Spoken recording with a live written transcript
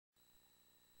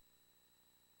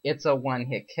it's a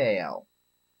one-hit KO.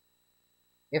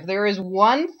 If there is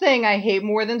one thing I hate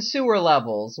more than sewer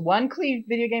levels, one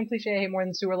video game cliche I hate more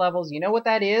than sewer levels, you know what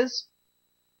that is?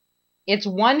 It's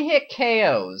one-hit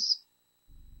KOs.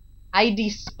 I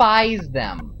despise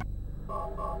them.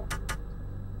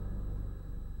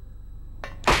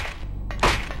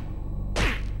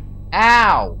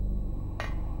 Ow!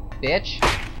 Bitch.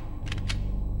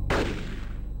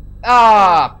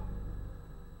 Ah!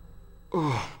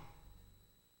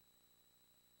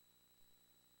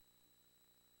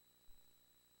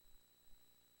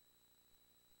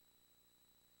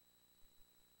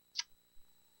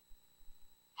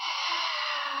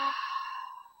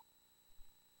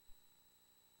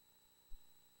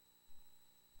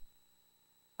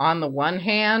 On the one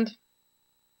hand,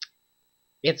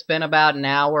 it's been about an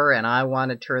hour and I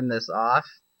want to turn this off.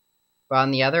 But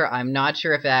on the other, I'm not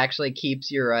sure if it actually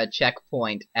keeps your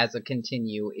checkpoint as a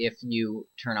continue if you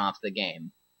turn off the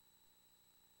game.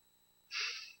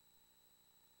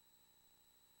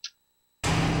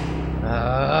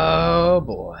 Oh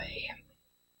boy.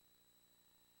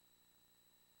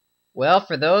 Well,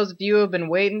 for those of you who have been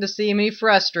waiting to see me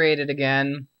frustrated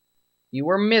again, you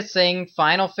were missing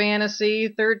Final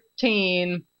Fantasy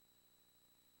 13.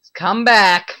 It's come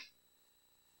back.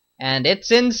 And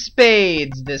it's in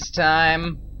spades this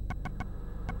time.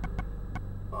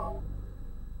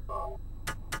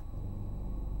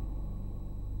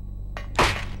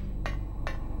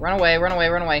 Run away, run away,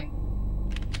 run away.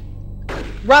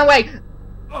 Run away!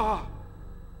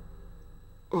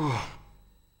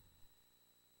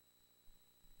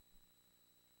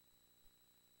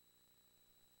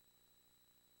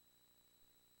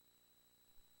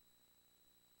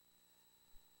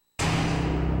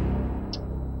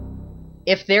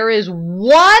 If there is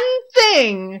one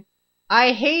thing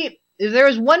I hate, if there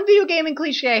is one video gaming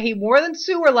cliche I hate more than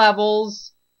sewer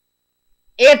levels,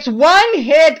 it's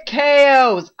one-hit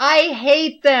KOs. I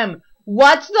hate them.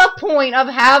 What's the point of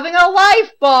having a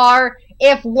life bar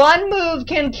if one move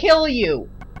can kill you?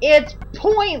 It's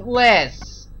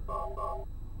pointless.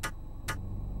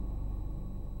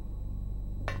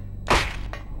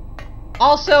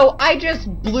 Also, I just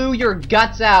blew your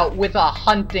guts out with a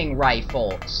hunting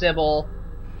rifle, Cybil.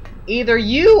 Either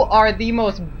you are the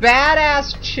most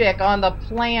badass chick on the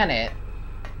planet,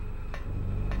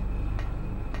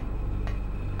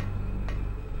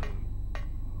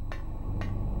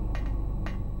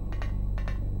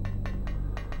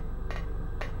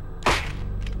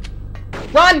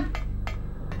 run!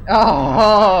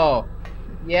 Oh,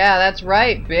 yeah, that's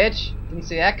right, bitch. Didn't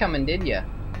see that coming, did ya?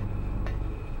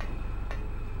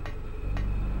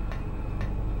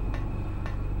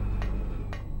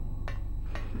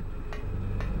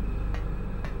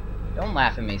 Don't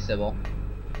laugh at me, Cybil.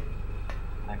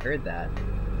 I heard that.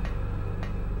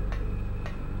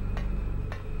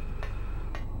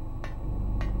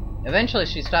 Eventually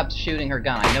she stops shooting her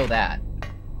gun, I know that.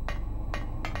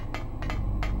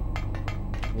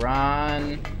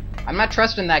 Run. I'm not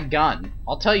trusting that gun.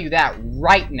 I'll tell you that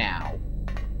right now.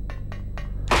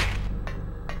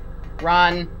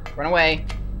 Run. Run away.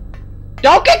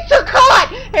 Don't get so caught,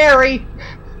 Harry!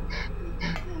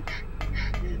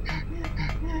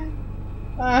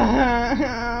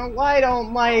 I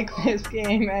don't like this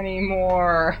game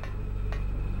anymore.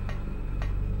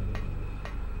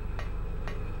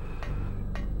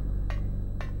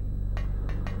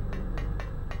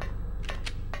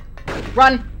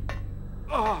 Run!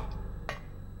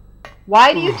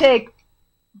 Why do you take...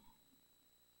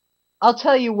 I'll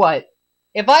tell you what.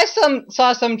 If I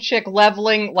saw some chick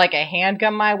leveling like a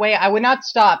handgun my way, I would not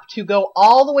stop to go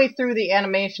all the way through the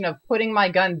animation of putting my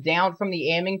gun down from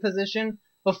the aiming position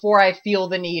before I feel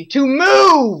the need to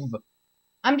move!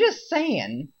 I'm just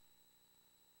saying.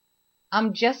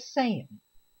 I'm just saying.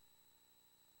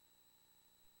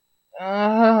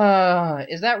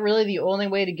 Is that really the only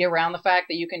way to get around the fact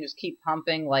that you can just keep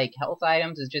pumping, like, health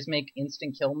items is just make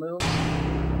instant kill moves?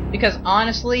 Because,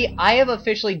 honestly, I have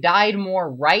officially died more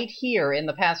right here in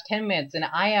the past 10 minutes than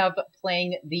I have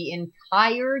playing the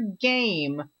entire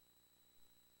game.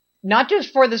 Not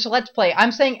just for this Let's Play,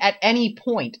 I'm saying at any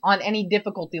point, on any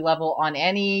difficulty level, on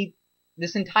any...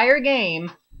 this entire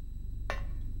game,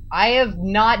 I have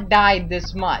not died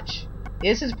this much.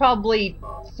 This is probably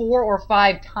 4 or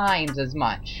 5 times as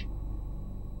much.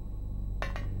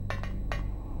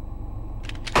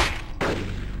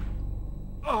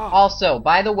 Also,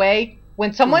 by the way,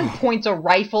 when someone points a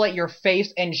rifle at your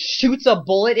face and shoots a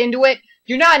bullet into it,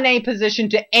 you're not in any position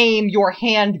to aim your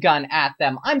handgun at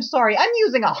them. I'm sorry, I'm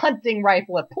using a hunting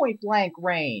rifle at point-blank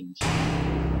range.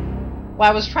 What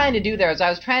I was trying to do there is I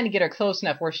was trying to get her close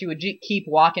enough where she would keep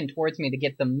walking towards me to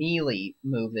get the melee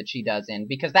move that she does in,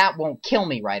 because that won't kill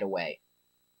me right away.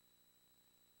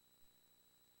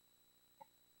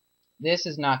 This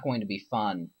is not going to be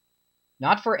fun.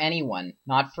 Not for anyone.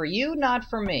 Not for you, not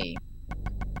for me.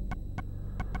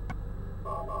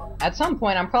 At some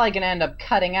point, I'm probably going to end up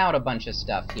cutting out a bunch of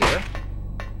stuff here.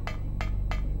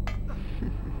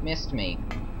 Missed me.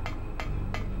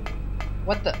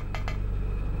 What the...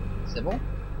 Cybil?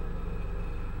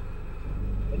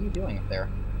 What are you doing up there?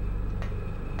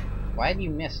 Why did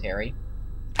you miss, Harry?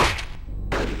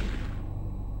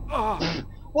 What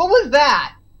was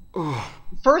that?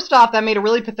 First off, that made a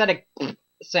really pathetic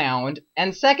sound.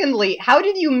 And secondly, how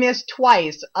did you miss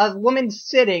twice? A woman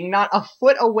sitting not a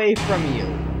foot away from you.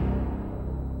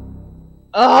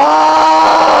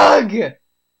 Ugh!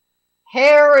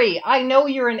 Harry, I know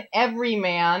you're an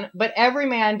everyman, but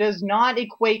everyman does not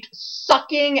equate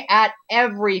sucking at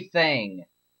everything.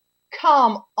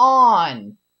 Come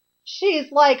on! She's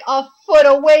like a foot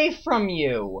away from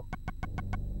you!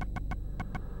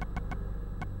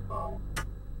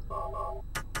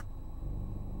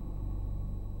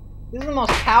 This is the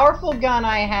most powerful gun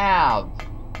I have.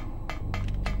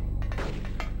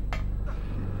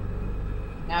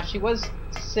 Now, she was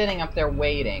sitting up there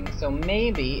waiting, so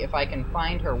maybe if I can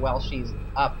find her while she's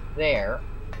up there,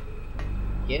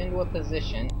 get into a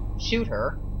position, shoot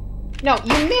her. No,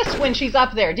 you miss when she's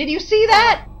up there. Did you see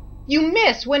that? You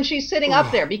miss when she's sitting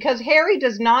up there, because Harry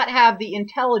does not have the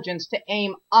intelligence to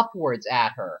aim upwards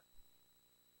at her.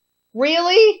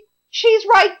 Really? She's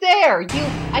right there!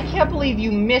 I can't believe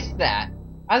you missed that.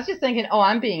 I was just thinking, oh,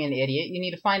 I'm being an idiot. You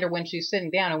need to find her when she's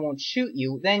sitting down and won't shoot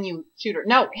you. Then you shoot her.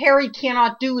 No, Harry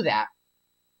cannot do that.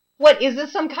 What, is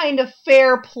this some kind of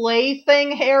fair play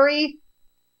thing, Harry?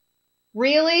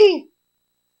 Really?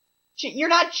 You're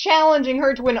not challenging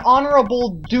her to an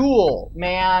honorable duel,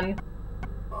 man.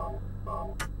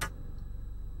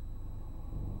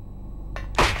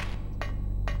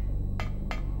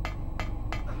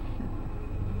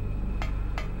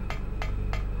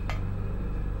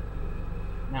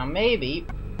 Now maybe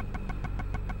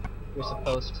you're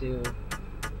supposed to...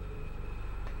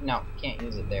 No, can't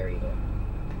use it there either.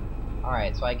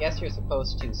 Alright, so I guess you're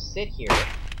supposed to sit here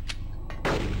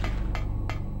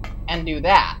and do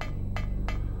that.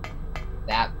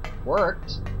 That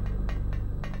worked.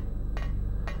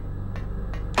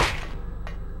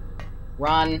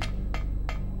 Run.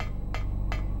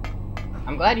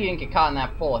 I'm glad you didn't get caught in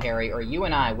that pole, Harry, or you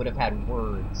and I would have had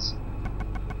words.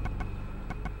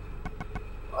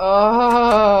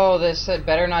 Oh, this had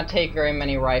better not take very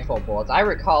many rifle bullets. I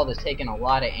recall this taking a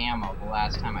lot of ammo the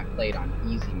last time I played on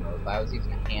easy mode, but I was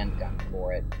using a handgun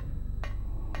for it.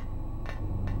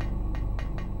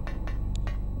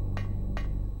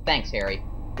 Thanks, Harry.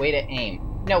 Way to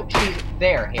aim. No, she's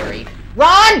there, Harry.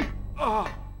 Run!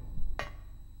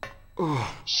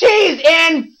 She's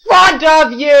in front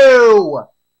of you!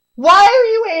 Why are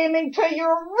you aiming to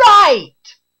your right?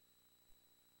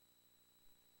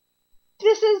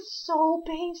 This is so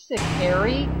basic,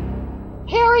 Harry.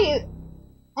 Harry,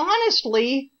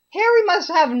 honestly, Harry must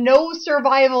have no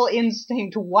survival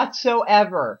instinct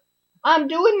whatsoever. I'm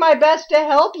doing my best to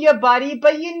help you, buddy,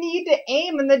 but you need to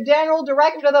aim in the general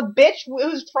direction of the bitch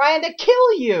who's trying to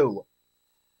kill you.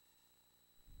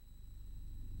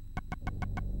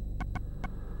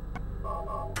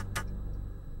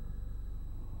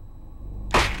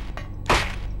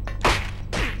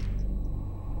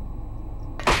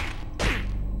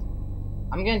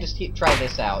 I'm gonna just try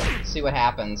this out, see what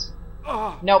happens.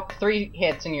 Nope, 3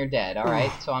 hits and you're dead,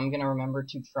 alright? So I'm gonna remember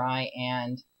to try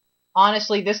and...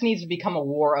 Honestly, this needs to become a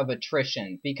war of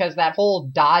attrition, because that whole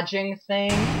dodging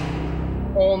thing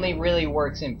only really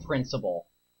works in principle.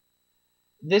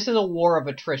 This is a war of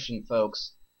attrition,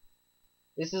 folks.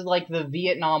 This is like the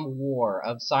Vietnam War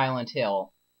of Silent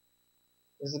Hill.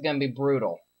 This is gonna be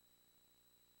brutal.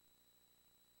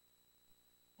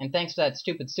 And thanks to that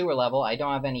stupid sewer level, I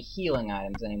don't have any healing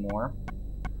items anymore.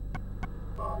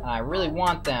 And I really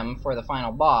want them for the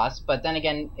final boss, but then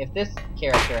again, if this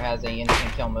character has an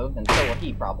instant kill move, then so will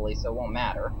he probably, so it won't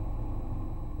matter.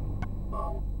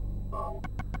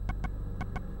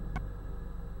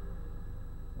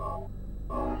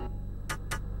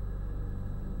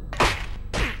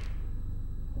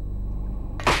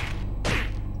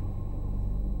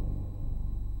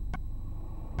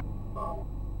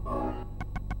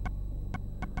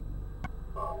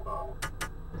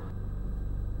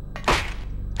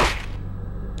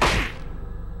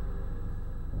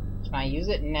 Can I use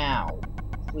it now?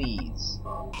 Please.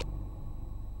 Of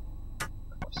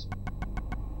course.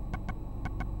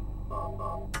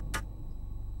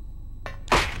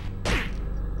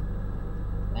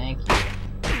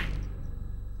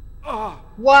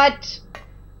 What?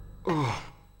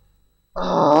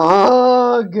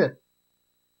 Ugh!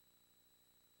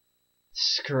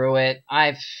 Screw it.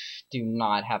 I do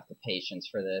not have the patience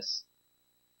for this.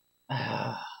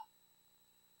 I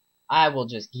will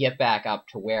just get back up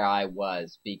to where I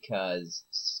was, because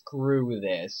screw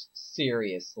this.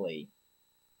 Seriously.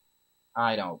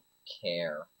 I don't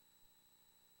care.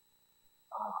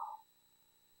 Oh,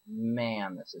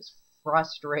 man, this is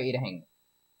frustrating.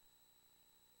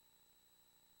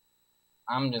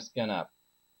 I'm just gonna...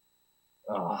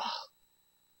 Ugh.